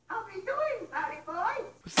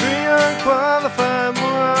Three unqualified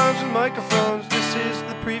morons with microphones. This is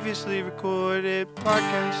the previously recorded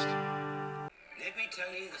podcast. Let me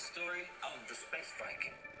tell you the story of the space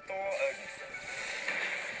Viking, Thor Odinson.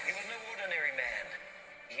 He was no ordinary man.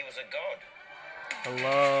 He was a god. I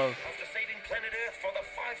love. After saving planet Earth for the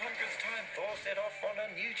 500th time, Thor set off on a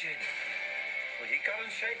new journey. When he got in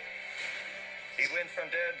shape, he went from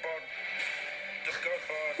dad bod to god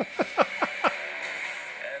bod.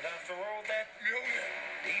 And after all that,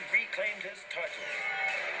 he reclaimed his title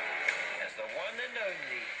as the one and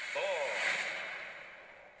only Thor.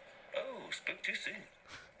 Oh, spoke too soon.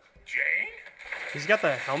 Jane? He's got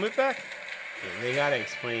the helmet back? Yeah, they gotta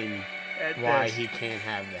explain why he can't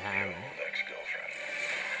have the hammer. Old ex-girlfriend.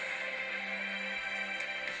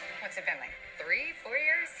 What's it been like? 3, 4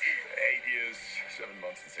 years? 8 years, 7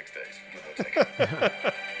 months, and 6 days. Give or take.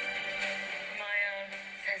 My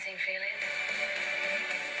sensing feeling.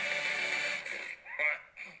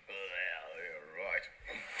 Well, you're right.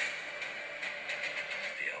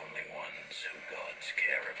 The only ones who gods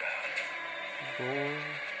care about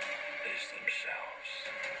is themselves.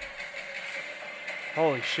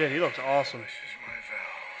 Holy shit, he looks awesome. This is my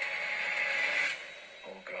vow.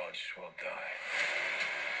 All gods will die.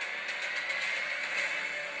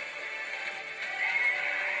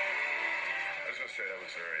 I was gonna say that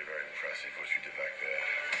was very, very impressive what you did back there.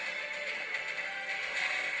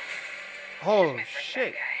 Holy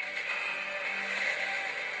shit.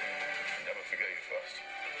 Never forget you first.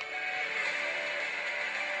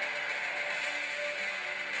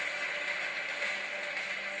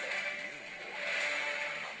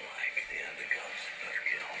 Unlike the other gods of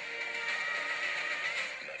kill,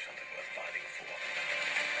 you have something worth fighting for.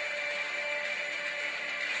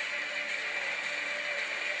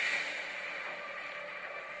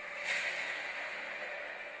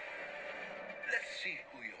 Let's see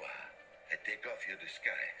who you are and take off your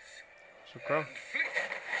disguise. So Crow. Flick.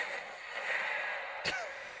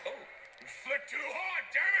 Oh, you flick too hard,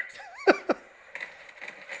 damn it!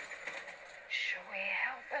 Shall we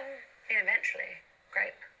help him? Yeah, eventually.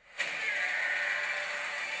 Great.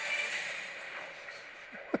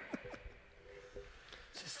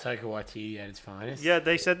 It's just Taika Waititi at its finest. Yeah,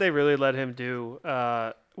 they said they really let him do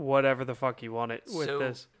whatever the fuck he wanted with So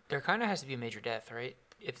this. there kind of has to be a major death, right?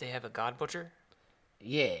 If they have a god butcher.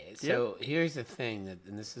 Yeah. So here's the thing,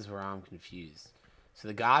 and this is where I'm confused. So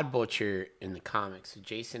the God Butcher in the comics,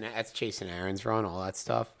 that's Jason Aaron's run, all that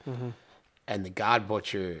stuff, and the God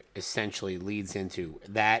Butcher essentially leads into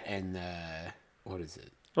that and what is it?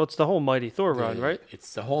 Well, it's the whole Mighty Thor run, right?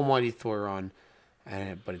 It's the whole Mighty Thor run,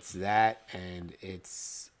 but it's that and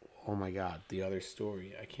it's oh my god, the other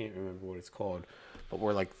story. I can't remember what it's called, but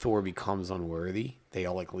where like Thor becomes unworthy, they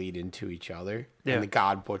all like lead into each other. Yeah. And the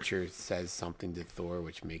God Butcher says something to Thor,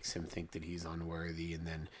 which makes him think that he's unworthy, and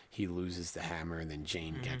then he loses the hammer, and then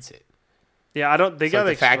Jane gets it. Yeah, I don't. They So gotta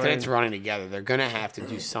the fact that explain it's running together, they're gonna have to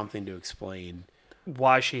do something to explain.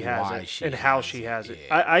 why she has why it she and how has she it, has it.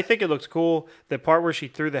 yeah. I think it looks cool. The part where she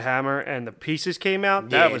threw the hammer and the pieces came out,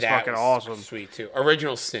 that was fucking awesome. Sweet too.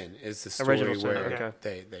 Original Sin is the story Original Sin, where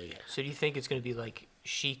okay. they So do you think it's going to be like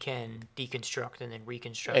she can deconstruct and then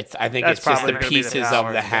reconstruct? I think That's it's just probably the gonna be the pieces power. of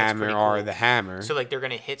the That's hammer pretty are cool. the hammer. So like they're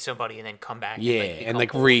going to hit somebody and then come back. Yeah, and and like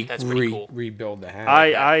become That's pretty cool. rebuild the hammer.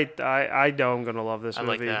 I know I'm gonna love this I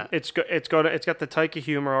like movie. that. It's got the Taika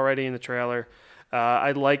humor already in the trailer.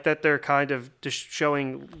 I like that they're kind of just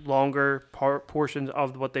showing longer portions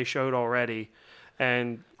of what they showed already,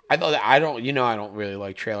 and I thought I don't really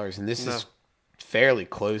like trailers, and this is fairly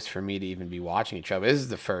close for me to even be watching a trailer. This is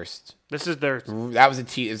the first. this is their That was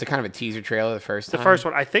it was kind of a teaser trailer the first the time. first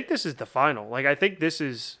one. I think this is the final. Like I think this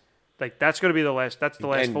is like that's gonna be the last. That's the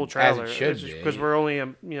last And full as it trailer. should be. Because we're only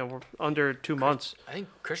we're under 2 months. I think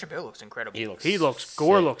Christian Bale looks incredible. He looks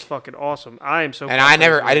Gore sick. looks fucking awesome. I am so. And pumped for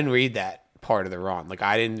this I movie. didn't read that part of the run. Like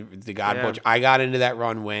the God Yeah. Butcher. I got into that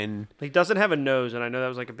run when He doesn't have a nose, and I know that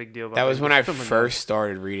was like a big deal. that was when I Him a nose. first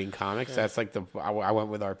started reading comics. That's like I went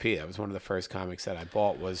with RP. That was one of the first comics that I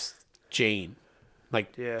bought was Jane,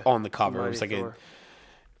 like Yeah. on the cover. It Mighty was like Thor.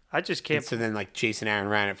 I just can't. so then like Jason Aaron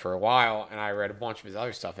ran it for a while, and I read a bunch of his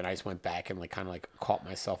other stuff, and I just went back and like kind of like caught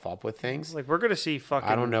myself up with things. Like we're gonna see fucking.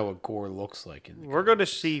 I don't know what Gore looks like in the We're gonna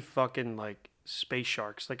see fucking like space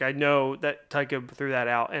sharks. Like I know that Taika threw that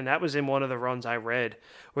out, and that was in one of the runs I read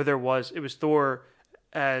where it was Thor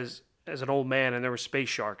as an old man, and there were space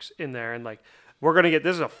sharks in there, and like we're gonna get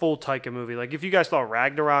this is a full Taika movie. Like if you guys thought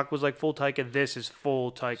Ragnarok was like full Taika, this is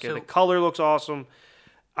full Taika. So- The color looks awesome.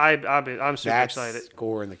 I'm super That's excited.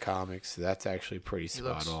 Gore in the comics. So that's actually pretty spot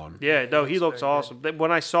looks- on. Yeah, no, he looks looks very awesome.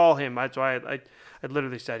 When I saw him, that's why I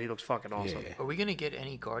literally said he looks fucking awesome. Yeah. Are we gonna get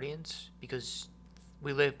any Guardians? Because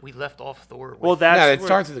We left off Thor. With, Well, that's No, it where-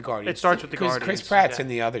 starts with the Guardians. It starts with the Because Guardians. Chris Pratt's Okay. in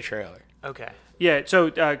the other trailer. okay. Yeah, so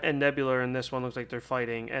and Nebula in this one looks like they're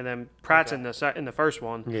fighting, and then Pratt's in the first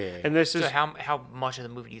one. Yeah. And this is So how much of the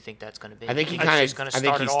movie do you think that's going to be? I think he It's kind just of. gonna I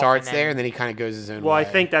think he it off starts and there, and then he kind of goes his own well, way. I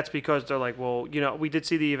think that's because they're like, well, we did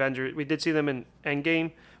see the Avengers, we did see them in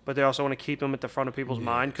Endgame, but they also want to keep them at the front of people's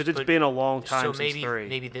mind because it's But- been a long time so since maybe 3.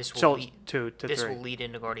 maybe this will So lead, 2 to this 3. will lead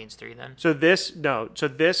into Guardians 3 then. So this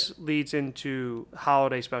leads into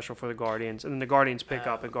holiday special for the Guardians, and then the Guardians pick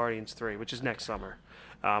up in Guardians 3, which is next summer.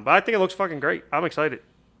 But I think it looks fucking great. I'm excited.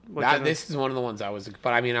 This is one of the ones I was.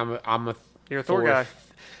 But I mean, I'm a. You're a Thor guy. I am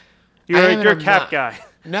You're and a I'm Cap not. guy.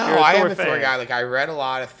 No, You're a I am Thor a Thor fan. guy. Like I read a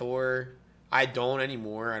lot of Thor. I don't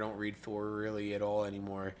anymore. I don't read Thor really at all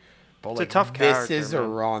anymore. But a tough This character, is a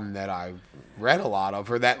man. run that I've read a lot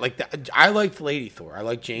of, or that I liked Lady Thor. I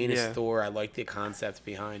like Jane as Yeah. Thor. I like the concepts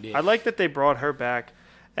behind it. I like that they brought her back,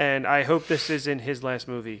 and I hope this isn't his last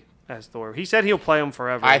movie as Thor. He said he'll play him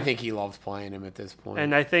forever. I think he loves playing him at this point.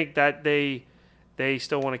 and I think that they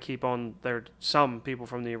still want to keep on some people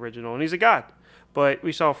from the original, and he's a god. But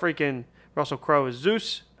we saw freaking Russell Crowe as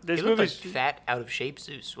Zeus. This He looked like movie's fat, out of shape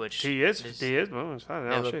Zeus, which he is. Well, it's fine. It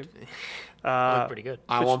Now looked, shape. looked pretty good.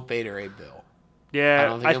 I want Beta Ray Bill. Yeah, I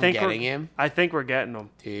don't think I'm we're getting him. I think we're getting him.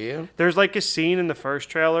 Do you? There's like a scene in the first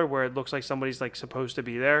trailer where it looks like somebody's like supposed to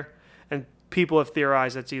be there, and people have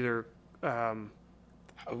theorized that's either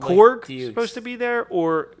Korg supposed to be there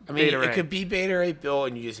or I mean, Beta it Ray. could be Beta Ray Bill,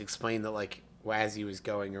 and you just explain that like as he was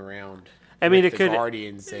going around. I mean, with it the could-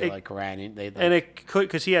 Guardians. They it- like ran in. They like, And it could,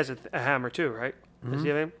 because he has a hammer too, right? Mm-hmm. Does he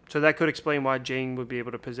have him? So that could explain why Jane would be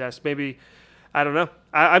able to possess. Maybe, I don't know.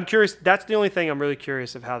 I'm curious. That's the only thing I'm really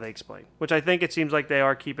curious of how they explain. Which I think it seems like they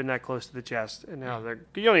are keeping that close to the chest. And now they're.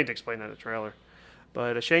 You don't need to explain that in the trailer.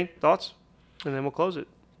 But Shane, thoughts? And then we'll close it.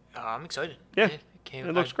 I'm excited. Yeah, can't-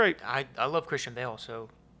 it looks great. I love Christian Bale, so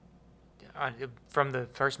from the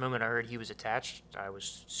first moment I heard he was attached, I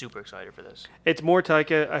was super excited for this. It's more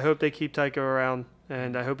Taika. I hope they keep Taika around,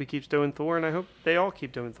 and I hope he keeps doing Thor, and I hope they all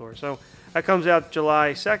keep doing Thor. So that comes out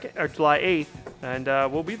July 2nd or July 8th,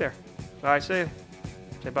 and we'll be there. All right, see ya.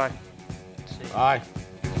 Say bye. See. bye.